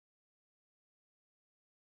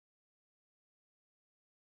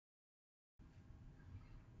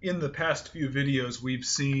in the past few videos, we've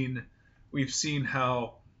seen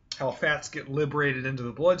how fats get liberated into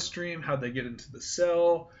the bloodstream, how they get into the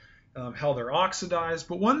cell, how they're oxidized.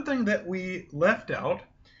 But one thing that we left out,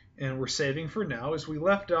 and we're saving for now, is we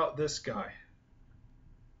left out this guy.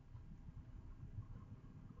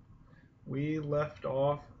 We left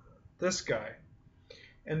off this guy.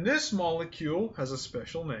 And this molecule has a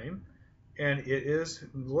special name, and it is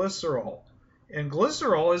glycerol. And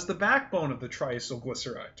glycerol is the backbone of the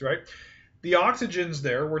triacylglycerides, right? The oxygens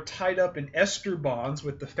there were tied up in ester bonds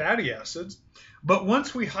with the fatty acids, but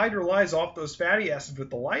once we hydrolyze off those fatty acids with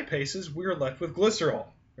the lipases, we're left with glycerol,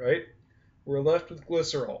 right? We're left with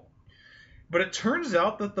glycerol. But it turns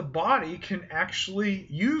out that the body can actually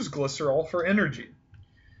use glycerol for energy.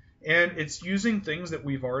 And it's using things that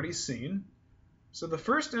we've already seen. So the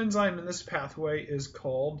first enzyme in this pathway is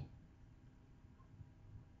called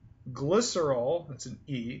glycerol, that's an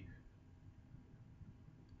E,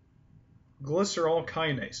 glycerol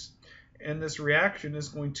kinase. And this reaction is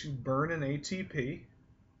going to burn an ATP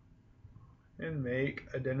and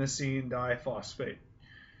make adenosine diphosphate.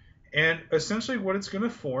 And essentially what it's going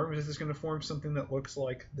to form is it's going to form something that looks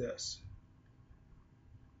like this.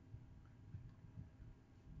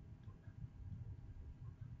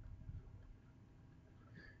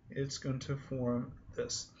 It's going to form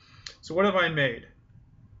this. So what have I made?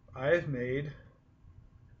 I've made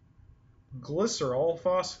glycerol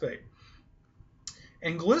phosphate.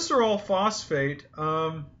 And glycerol phosphate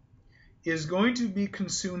is going to be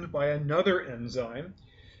consumed by another enzyme.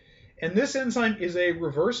 And this enzyme is a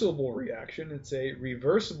reversible reaction. It's a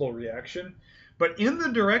reversible reaction. But in the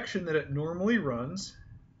direction that it normally runs,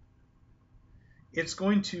 it's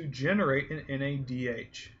going to generate an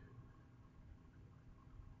NADH.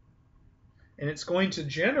 And it's going to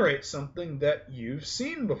generate something that you've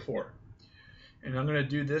seen before. And I'm going to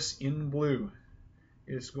do this in blue.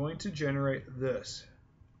 It's going to generate this.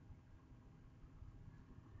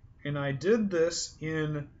 And I did this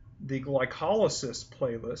in the glycolysis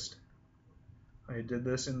playlist.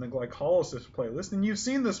 And you've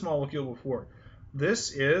seen this molecule before.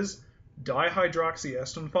 This is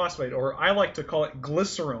dihydroxyestone phosphate, or I like to call it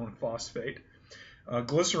glycerone phosphate.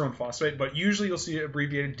 But usually you'll see it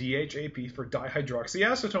abbreviated DHAP for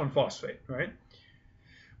dihydroxyacetone phosphate, right?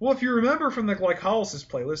 Well, if you remember from the glycolysis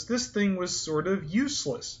playlist, this thing was sort of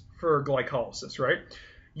useless for glycolysis, right?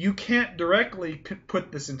 You can't directly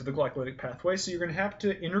put this into the glycolytic pathway, so you're going to have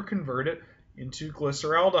to interconvert it into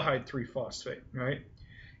glyceraldehyde 3-phosphate, right?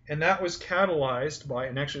 And that was catalyzed by,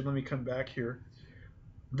 and actually let me come back here,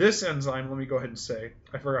 this enzyme, let me go ahead and say,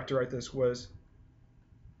 I forgot to write this, was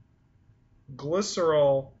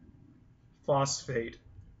glycerol phosphate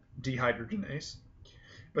dehydrogenase.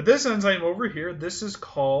 But this enzyme over here, this is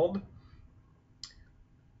called,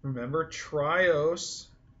 remember, triose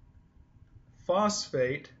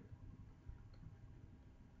phosphate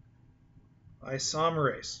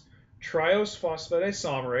isomerase. Triose phosphate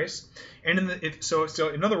isomerase. And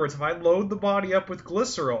in other words, if I load the body up with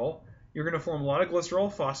glycerol, you're going to form a lot of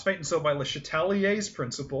glycerol phosphate. And so by Le Chatelier's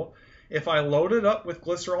principle, if I load it up with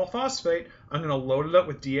glycerol phosphate, I'm going to load it up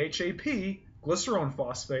with DHAP, glycerone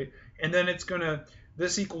phosphate, and then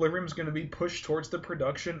this equilibrium is going to be pushed towards the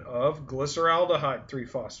production of glyceraldehyde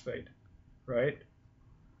 3-phosphate, right?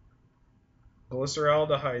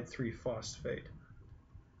 Glyceraldehyde 3-phosphate,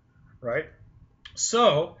 right?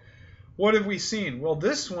 So what have we seen? Well,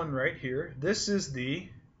 this one right here, this is the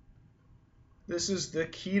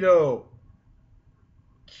keto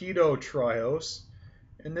triose.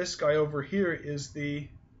 And this guy over here is the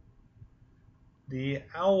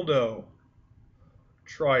aldo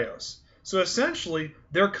triose. So essentially,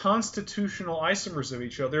 they're constitutional isomers of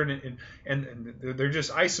each other, and they're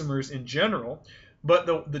just isomers in general. But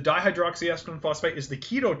the dihydroxyestone phosphate is the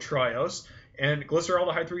keto triose, and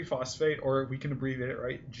glyceraldehyde 3-phosphate, or we can abbreviate it,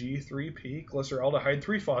 right, G3P, glyceraldehyde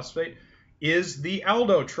 3-phosphate, is the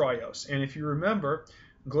aldo triose. And if you remember,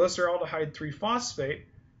 glyceraldehyde 3-phosphate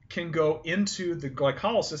can go into the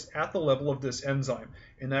glycolysis at the level of this enzyme,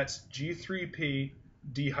 and that's G3P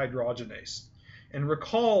dehydrogenase. And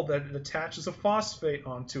recall that it attaches a phosphate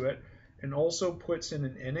onto it and also puts in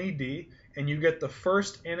an NAD, and you get the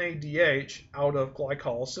first NADH out of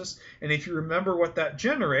glycolysis. And if you remember what that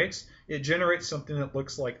generates, it generates something that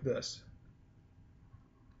looks like this.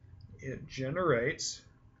 It generates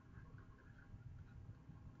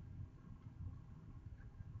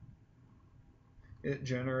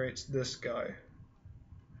this guy.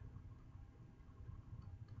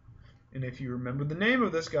 And if you remember the name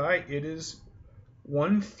of this guy, it is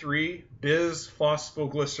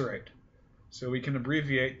 1,3-bisphosphoglycerate. So we can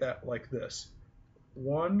abbreviate that like this.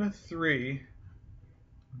 1,3-bisphosphoglycerate.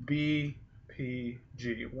 BPG,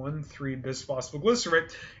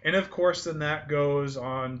 1,3-bisphosphoglycerate. And of course, then that goes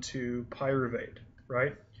on to pyruvate,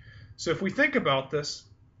 right? So if we think about this,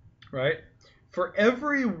 right, for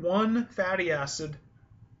every one fatty acid,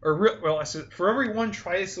 for every one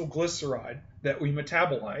triacylglyceride that we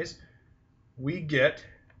metabolize, we get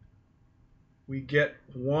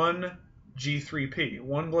one G3P,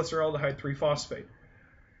 one glyceraldehyde 3-phosphate.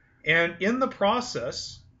 And in the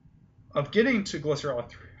process of getting to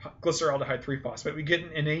glyceraldehyde 3-phosphate, we get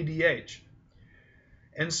an NADH.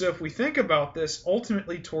 And so if we think about this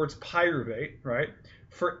ultimately towards pyruvate, right,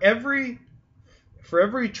 for every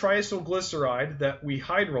triacylglyceride that we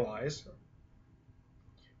hydrolyze,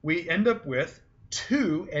 we end up with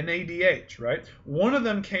 2 NADH, right? One of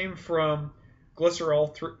them came from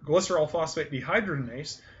glycerol phosphate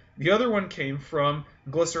dehydrogenase. The other one came from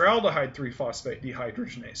glyceraldehyde 3-phosphate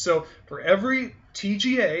dehydrogenase. So for every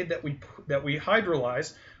TGA that we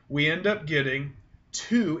hydrolyze, we end up getting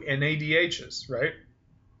 2 NADHs, right?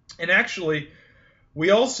 And actually, we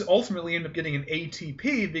also ultimately end up getting an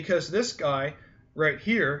ATP because this guy right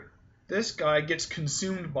here, this guy gets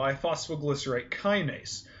consumed by phosphoglycerate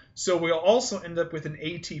kinase. So we'll also end up with an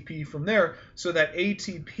ATP from there. So that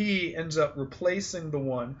ATP ends up replacing the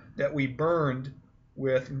one that we burned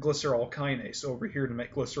with glycerol kinase over here to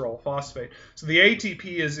make glycerol phosphate. So the ATP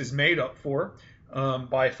is made up for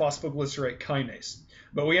by phosphoglycerate kinase.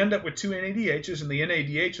 But we end up with 2 NADHs, and the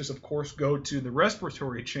NADHs, of course, go to the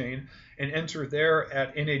respiratory chain and enter there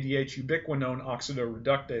at NADH ubiquinone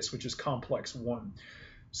oxidoreductase, which is complex 1.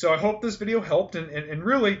 So I hope this video helped, and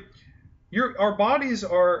really, our bodies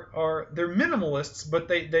they're minimalists, but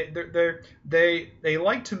they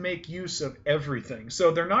like to make use of everything.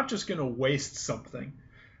 So they're not just going to waste something.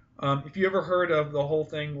 If you ever heard of the whole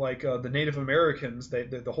thing like the Native Americans,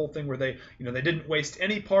 the whole thing where they didn't waste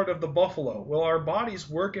any part of the buffalo. Well, our bodies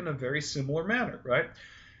work in a very similar manner, right?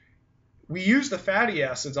 We use the fatty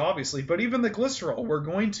acids, obviously, but even the glycerol, we're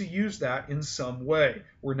going to use that in some way.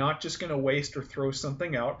 We're not just going to waste or throw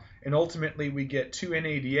something out, and ultimately we get 2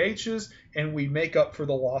 NADHs, and we make up for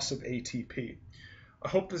the loss of ATP. I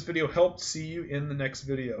hope this video helped. See you in the next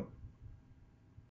video.